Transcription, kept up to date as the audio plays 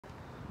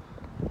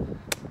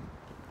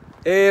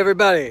Hey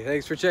everybody,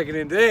 thanks for checking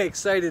in today.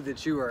 Excited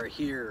that you are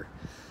here.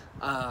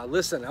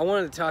 Listen, I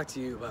wanted to talk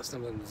to you about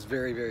something that's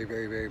very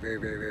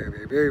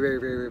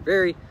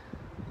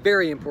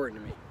important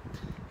to me.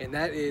 And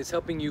that is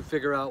helping you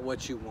figure out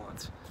what you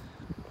want.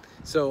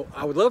 So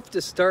I would love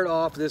to start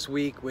off this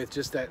week with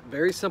just that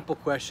very simple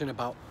question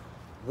about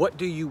what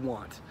do you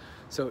want?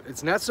 So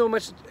it's not so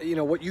much,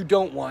 what you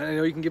don't want. I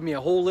know you can give me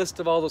a whole list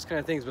of all those kind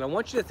of things, but I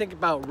want you to think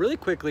about really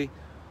quickly,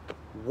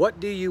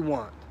 what do you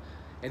want?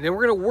 And then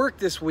we're going to work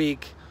this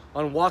week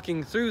on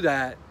walking through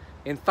that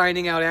and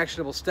finding out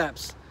actionable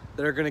steps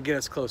that are going to get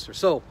us closer.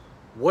 So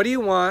what do you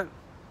want?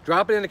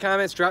 Drop it in the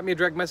comments. Drop me a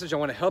direct message. I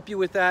want to help you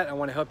with that. I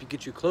want to help you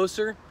get you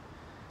closer.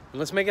 And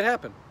let's make it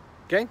happen.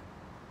 Okay?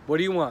 What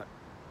do you want?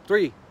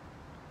 3,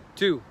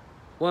 2,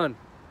 1,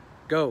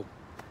 go.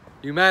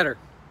 You matter.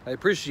 I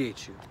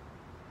appreciate you.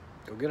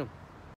 Go get them.